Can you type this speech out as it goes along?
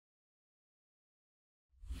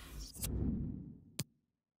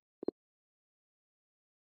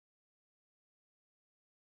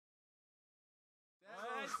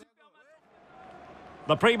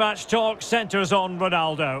The pre-match talk centres on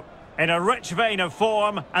Ronaldo. In a rich vein of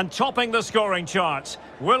form and topping the scoring charts.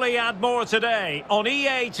 Will he add more today on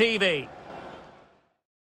EA TV?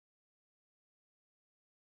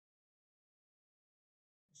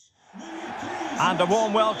 And a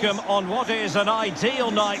warm welcome on what is an ideal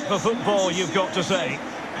night for football, you've got to say.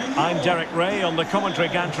 I'm Derek Ray on the commentary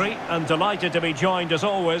gantry and delighted to be joined as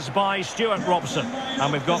always by Stuart Robson.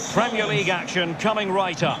 And we've got Premier League action coming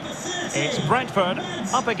right up. It's Brentford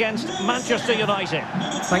up against Manchester United.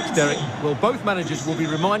 Thanks, Derek. Well, both managers will be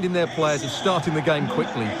reminding their players of starting the game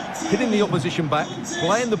quickly, hitting the opposition back,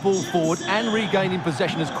 playing the ball forward and regaining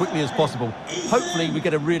possession as quickly as possible. Hopefully we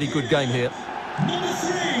get a really good game here. Number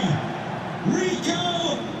 3,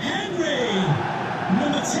 Rico Henry.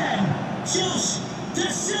 Number 10, Josh Da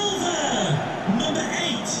Silva. Number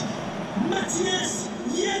 8, Matthias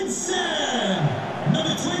Jensen.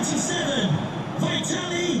 Number 27,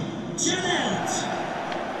 Vitaly Janelt.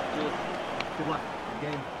 Good luck. Good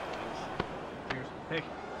game. Cheers. Hey.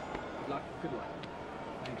 Good luck. Good luck.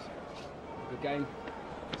 Thanks. Good game.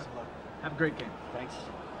 Thanks a lot. Have a great game. Thanks.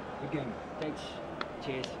 Good game. Thanks.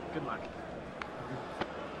 Cheers. Good luck.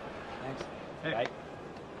 Thanks. Hey. Bye.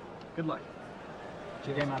 Good luck.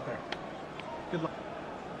 Good game out there. Good luck.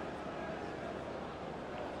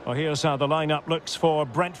 Well, here's how the lineup looks for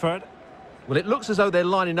Brentford. Well, it looks as though they're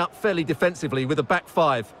lining up fairly defensively with a back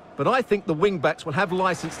five. But I think the wing-backs will have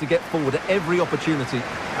licence to get forward at every opportunity.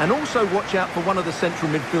 And also watch out for one of the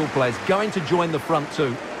central midfield players going to join the front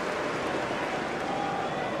too.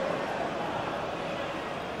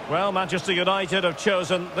 Well, Manchester United have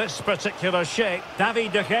chosen this particular shape.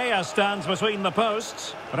 David De Gea stands between the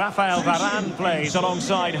posts. Rafael Varane plays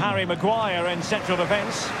alongside Harry Maguire in central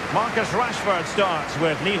defence. Marcus Rashford starts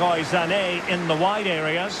with Leroy Sané in the wide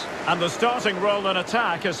areas. And the starting role in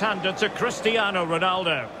attack is handed to Cristiano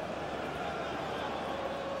Ronaldo.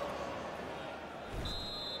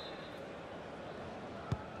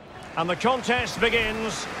 And the contest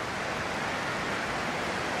begins.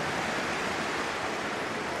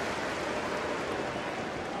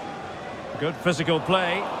 Good physical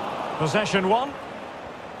play. Possession one.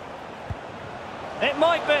 It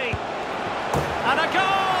might be. And a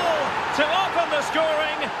goal to open the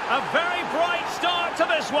scoring. A very bright start to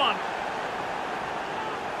this one.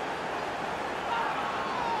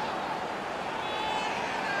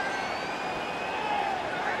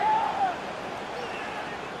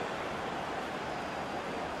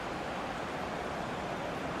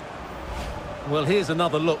 Well, here's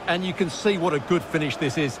another look, and you can see what a good finish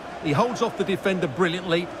this is. He holds off the defender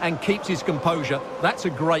brilliantly and keeps his composure. That's a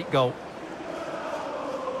great goal.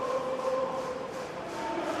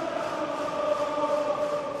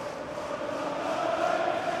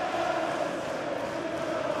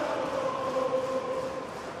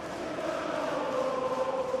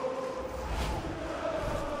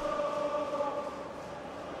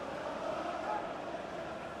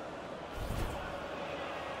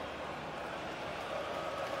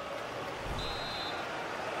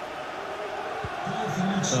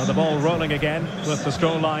 So the ball rolling again with the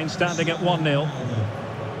scoreline standing at 1-0.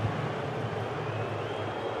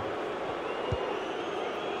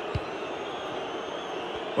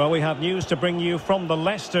 Well, we have news to bring you from the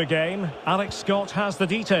Leicester game. Alex Scott has the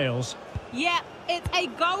details. Yeah, it's a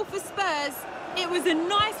goal for Spurs. It was a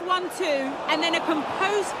nice 1-2 and then a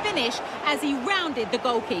composed finish as he rounded the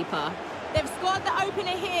goalkeeper. They've scored the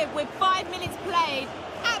opener here with 5 minutes played.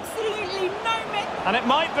 Absolutely no miss. And it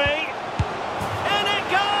might be. In it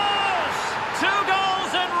goes! 2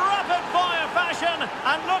 goals in rapid-fire fashion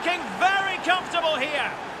and looking very comfortable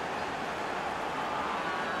here.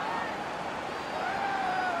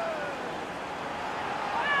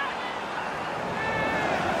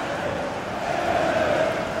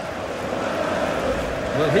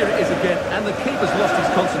 Well, here it is again, and the keeper's lost his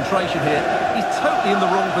concentration here. He's totally in the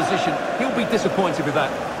wrong position. He'll be disappointed with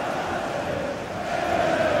that.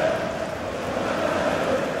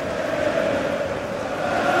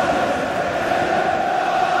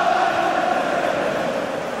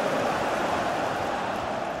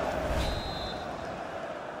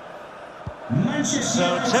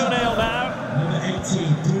 So 2-0 now. Number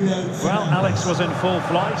 18, Bruno. Well, Alex was in full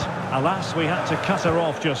flight. Alas, we had to cut her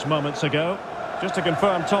off just moments ago. Just to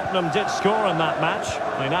confirm, Tottenham did score in that match.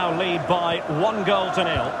 They now lead by 1-0.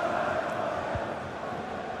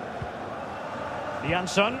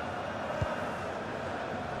 Jansson.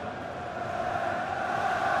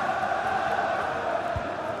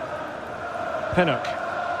 Pinnock.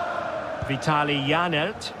 Vitaly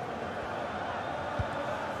Janelt.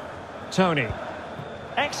 Tony.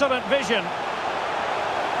 Excellent vision.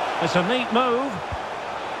 It's a neat move.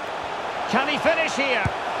 Can he finish here?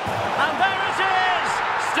 And there it is!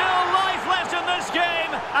 Still life left in this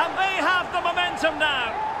game, and they have the momentum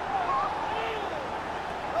now.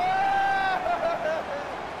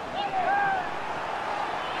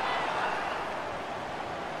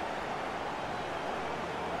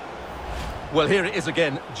 Well, here it is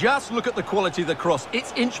again. Just look at the quality of the cross.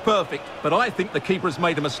 It's inch perfect, but I think the keeper has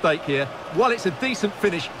made a mistake here. While it's a decent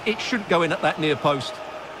finish, it shouldn't go in at that near post.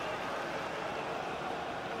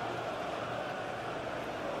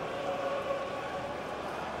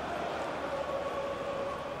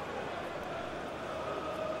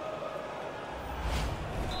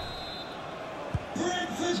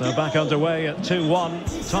 So back underway at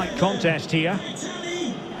 2-1. Tight contest here.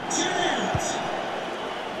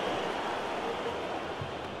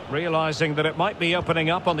 Realising that it might be opening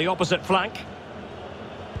up on the opposite flank.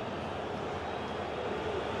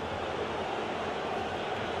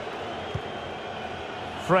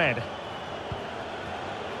 Fred.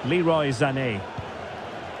 Leroy Sané.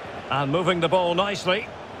 And moving the ball nicely.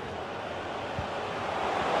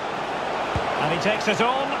 And he takes it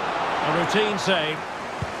on. A routine save.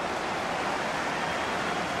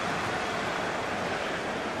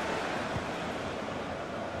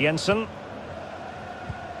 Jensen.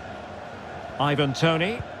 Ivan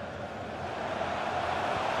Toney.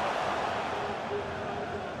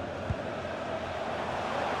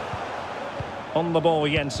 On the ball,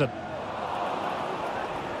 Jensen.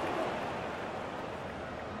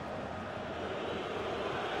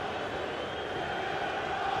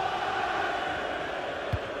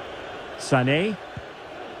 Sané.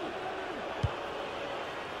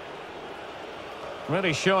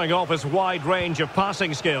 Really showing off his wide range of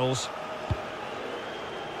passing skills.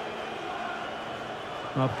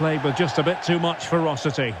 Well, played with just a bit too much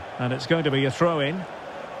ferocity, and it's going to be a throw-in.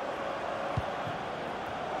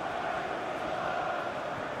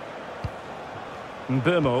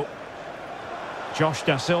 Mbeumo. Josh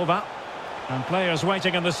Da Silva. And players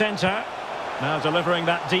waiting in the centre. Now delivering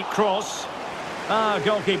that deep cross.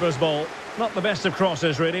 Goalkeeper's ball. Not the best of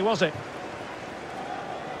crosses, really, was it?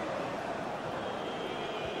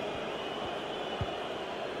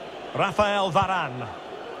 Rafael Varane.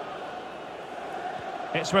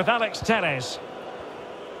 It's with Alex Telles.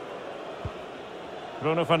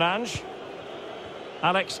 Bruno Fernandes.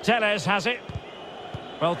 Alex Telles has it.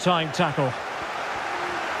 Well-timed tackle.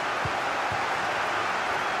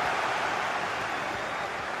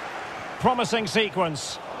 Promising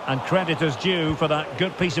sequence. And credit is due for that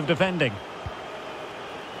good piece of defending.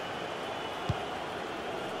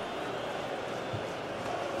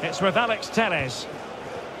 It's with Alex Telles.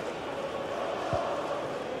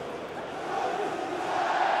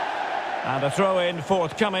 And a throw-in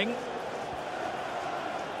forthcoming.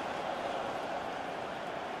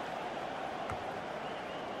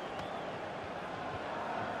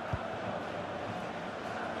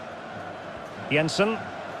 Jensen.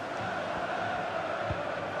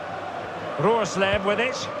 Roerslev with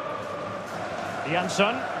it.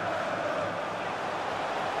 Jensen.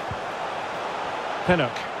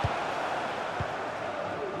 Pinnock.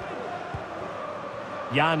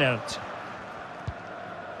 Janert.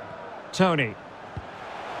 Tony.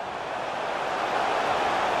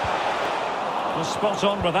 Was spot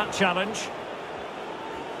on with that challenge.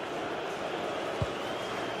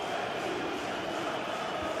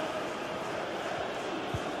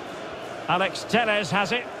 Alex Telles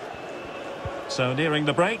has it. So nearing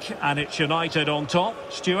the break, and it's United on top.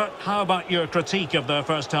 Stuart, how about your critique of their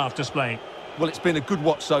first half display? Well, it's been a good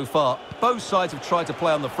watch so far. Both sides have tried to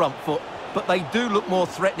play on the front foot, but they do look more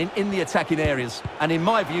threatening in the attacking areas. And in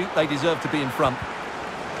my view, they deserve to be in front.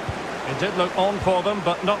 It did look on for them,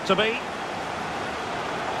 but not to be.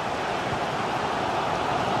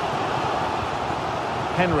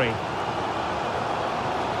 Henry.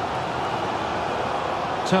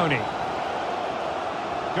 Tony.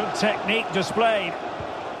 Good technique displayed.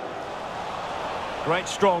 Great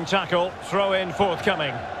strong tackle. Throw in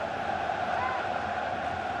forthcoming.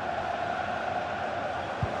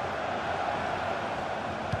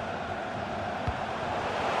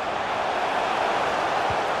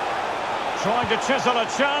 Trying to chisel a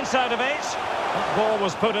chance out of it. That ball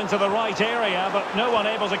was put into the right area, but no one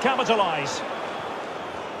able to capitalise.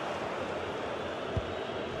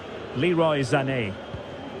 Leroy Sané.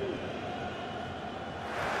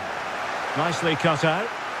 Nicely cut out.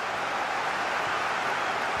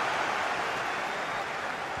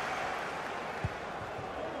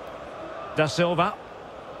 Da Silva.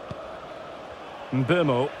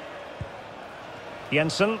 Mbeumo.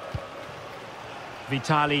 Jensen.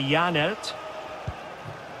 Vitaly Janelt.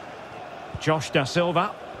 Josh Da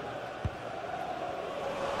Silva.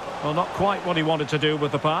 Well, not quite what he wanted to do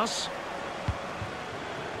with the pass.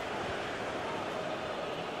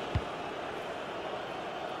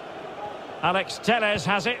 Alex Telles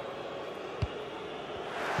has it.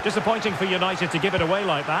 Disappointing for United to give it away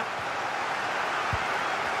like that.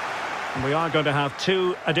 And we are going to have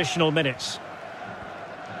 2 additional minutes.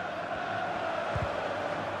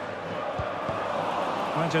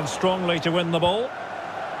 Went in strongly to win the ball.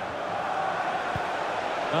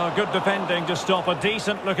 Oh, good defending to stop a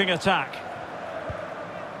decent-looking attack.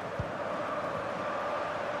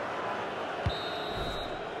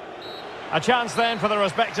 A chance then for the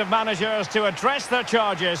respective managers to address their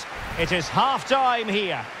charges. It is half-time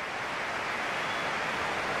here.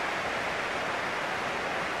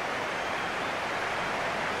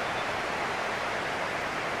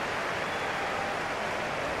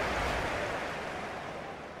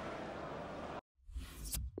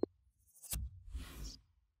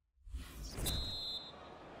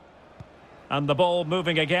 And the ball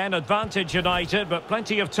moving again, advantage United, but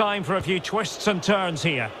plenty of time for a few twists and turns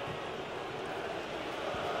here.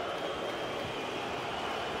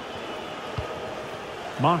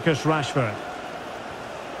 Marcus Rashford.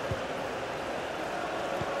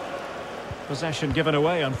 Possession given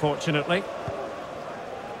away, unfortunately.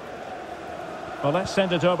 Well, let's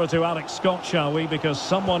send it over to Alex Scott, shall we? Because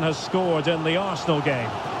someone has scored in the Arsenal game.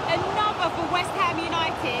 Another for West Ham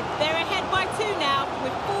United. They're ahead by 2 now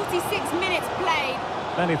with 46 minutes played.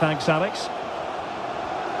 Many thanks, Alex.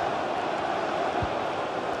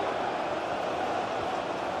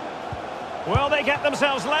 Will they get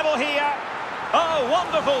themselves level here? Oh,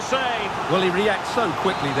 wonderful save. Well, he reacts so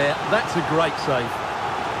quickly there. That's a great save.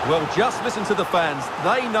 Well, just listen to the fans.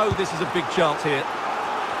 They know this is a big chance here.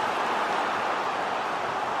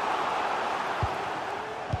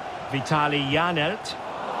 Vitaly Janelt.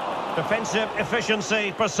 Defensive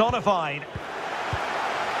efficiency personified.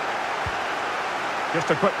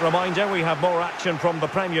 Just a quick reminder, we have more action from the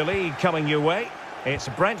Premier League coming your way. It's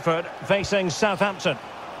Brentford facing Southampton.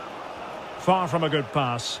 Far from a good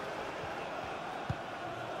pass.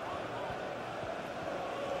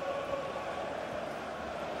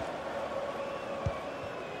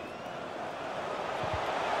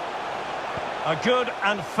 A good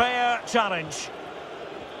and fair challenge.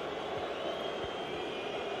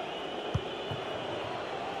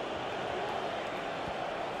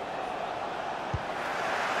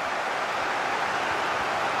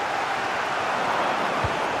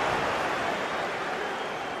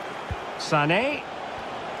 Sané.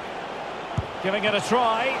 Giving it a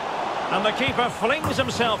try. And the keeper flings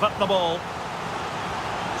himself at the ball.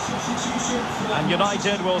 And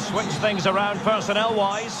United will switch things around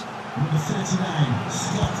personnel-wise. Number 39,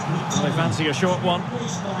 Scott. They fancy a short one.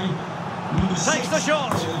 Takes the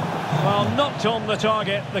shot. Well, not on the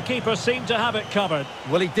target. The keeper seemed to have it covered.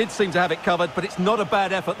 Well, he did seem to have it covered, but it's not a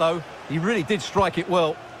bad effort, though. He really did strike it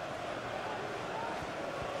well.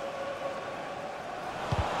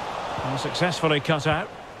 And successfully cut out.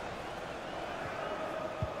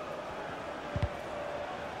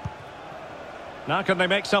 Now can they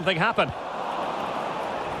make something happen?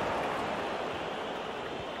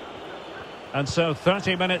 And so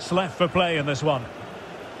 30 minutes left for play in this one.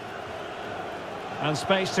 And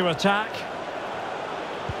space to attack.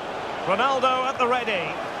 Ronaldo at the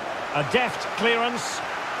ready. A deft clearance.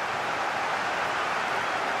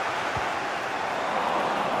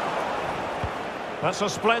 That's a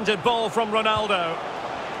splendid ball from Ronaldo.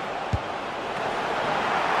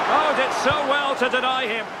 Oh, did so well to deny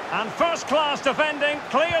him. And first-class defending,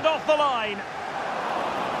 cleared off the line.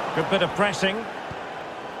 Good bit of pressing.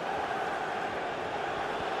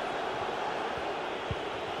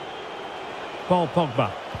 Paul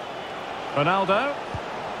Pogba. Ronaldo.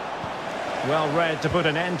 Well read to put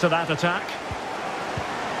an end to that attack.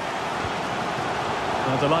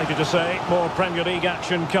 I'm delighted to say more Premier League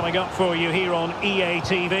action coming up for you here on EA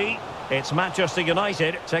TV. It's Manchester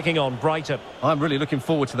United taking on Brighton. I'm really looking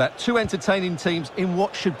forward to that. 2 entertaining teams in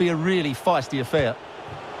what should be a really feisty affair.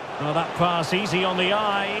 Well, that pass easy on the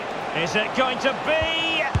eye. Is it going to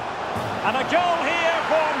be? And a goal here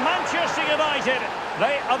for Manchester United.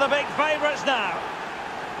 They are the big favourites now.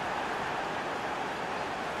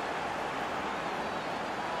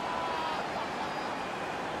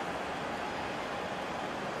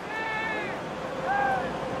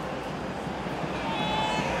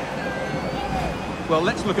 Well,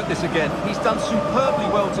 let's look at this again. He's done superbly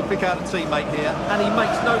well to pick out a teammate here, and he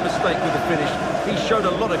makes no mistake with the finish. He showed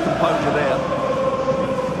a lot of composure there.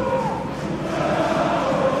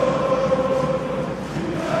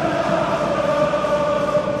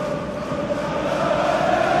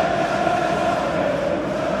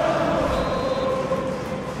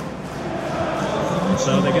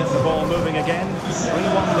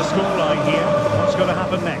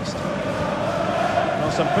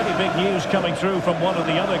 some pretty big news coming through from one of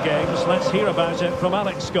the other games. Let's hear about it from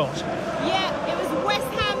Alex Scott. Yeah, it was West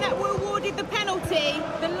Ham that were awarded the penalty.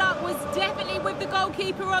 The luck was definitely with the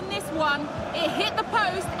goalkeeper on this one. It hit the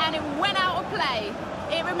post and it went out of play.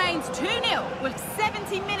 It remains 2-0 with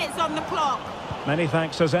 70 minutes on the clock. Many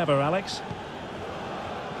thanks as ever, Alex.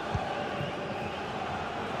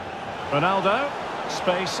 Ronaldo,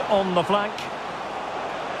 space on the flank.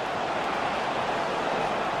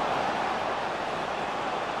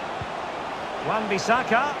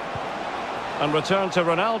 Wan-Bissaka, and return to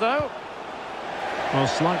Ronaldo. Well,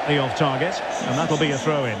 slightly off target, and that'll be a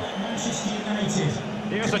throw-in.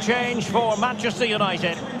 Here's a change for Manchester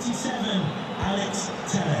United. 27, Alex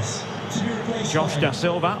Telles. Josh Da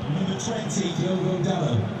Silva. Number 20, Diogo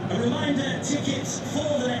Dallo. A reminder, tickets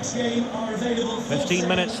for the next game are available. 15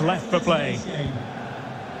 minutes left for play.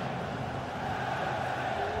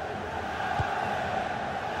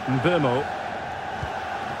 Mbeumo.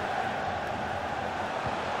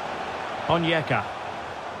 Onyeka.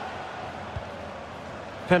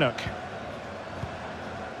 Pinnock.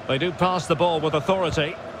 They do pass the ball with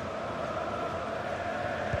authority.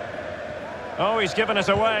 Oh, he's given us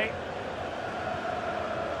away.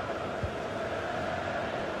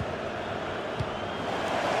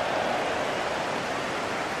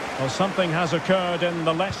 Well, something has occurred in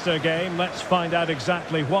the Leicester game. Let's find out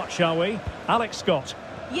exactly what, shall we? Alex Scott.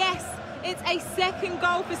 Yes, it's a second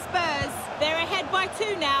goal for Spurs. They're ahead by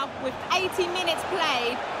 2 now with 80 minutes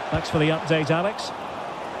played. Thanks for the update, Alex.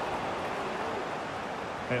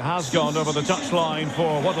 It has gone over the touchline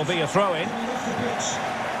for what will be a throw-in.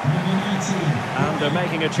 And they're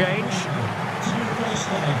making a change.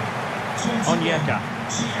 Onyeka.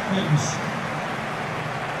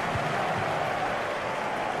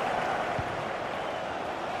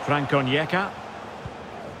 Frank Onyeka.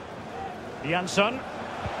 Jansson.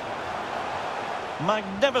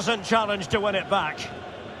 Magnificent challenge to win it back.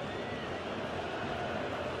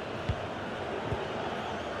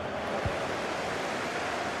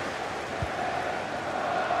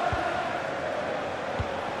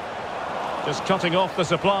 Just cutting off the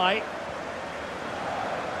supply.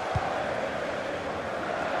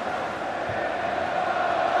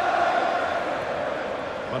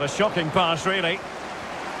 What a shocking pass, really.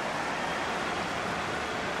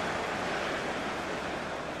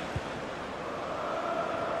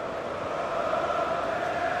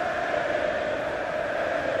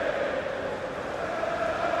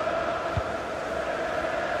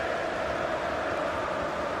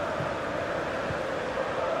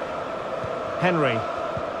 Henry.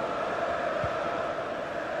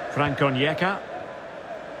 Frank Onyeka.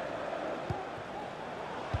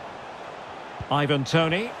 Ivan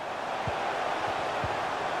Toney.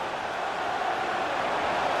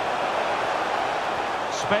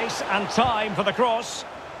 Space and time for the cross.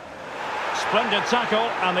 Splendid tackle,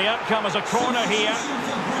 and the outcome is a corner here.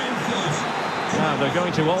 Now they're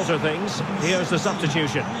going to alter things. Here's the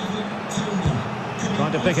substitution.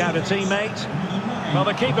 Trying to pick out a teammate. Well,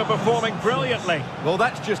 the keeper performing brilliantly. Well,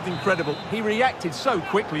 that's just incredible. He reacted so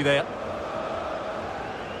quickly there.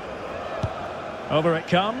 Over it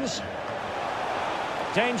comes.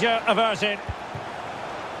 Danger averted.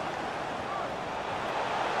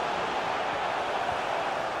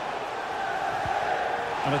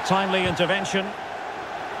 And a timely intervention.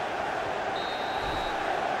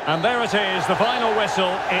 And there it is, the final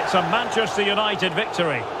whistle. It's a Manchester United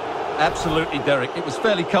victory. Absolutely, Derek. It was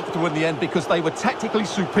fairly comfortable in the end because they were tactically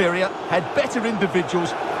superior, had better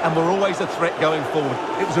individuals, and were always a threat going forward.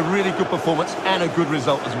 It was a really good performance and a good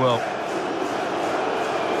result as well.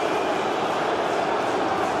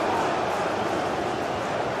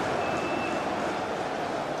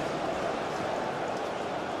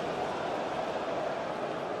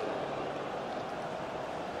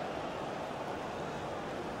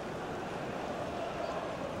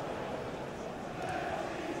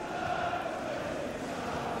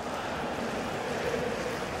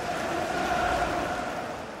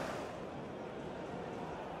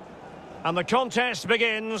 And the contest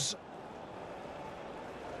begins.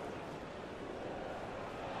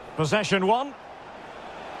 Possession one.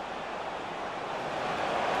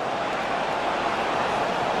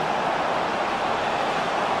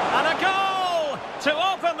 And a goal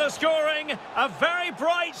to open the scoring. A very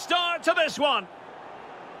bright start to this one.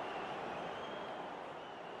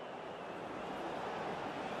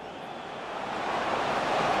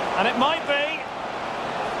 And it might be.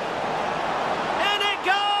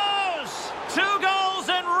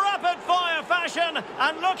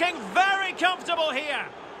 And looking very comfortable here.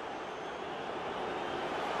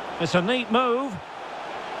 It's a neat move.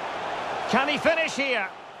 Can he finish here?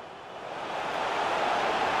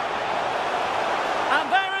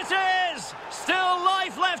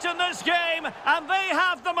 this game, and they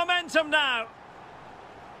have the momentum now.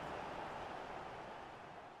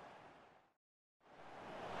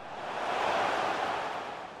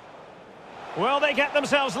 Will they get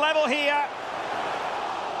themselves level here?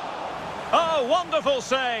 Oh, wonderful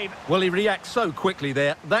save. Well, he reacts so quickly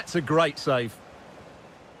there. That's a great save.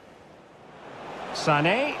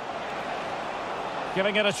 Sané.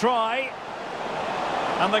 Giving it a try.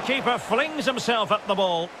 And the keeper flings himself at the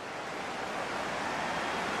ball.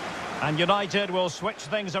 And United will switch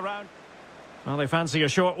things around. Well, they fancy a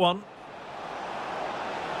short one.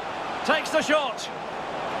 Takes the shot.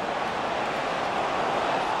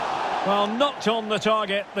 Well, knocked on the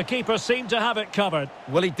target. The keeper seemed to have it covered.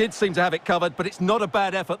 Well, he did seem to have it covered, but it's not a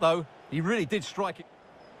bad effort, though. He really did strike it.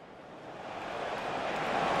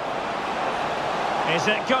 Is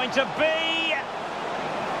it going to be?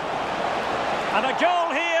 And a goal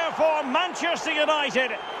here for Manchester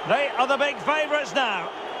United. They are the big favourites now.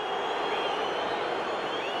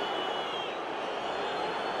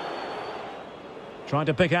 Trying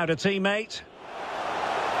to pick out a teammate.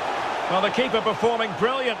 Well, the keeper performing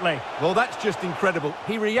brilliantly. Well, that's just incredible.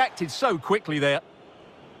 He reacted so quickly there.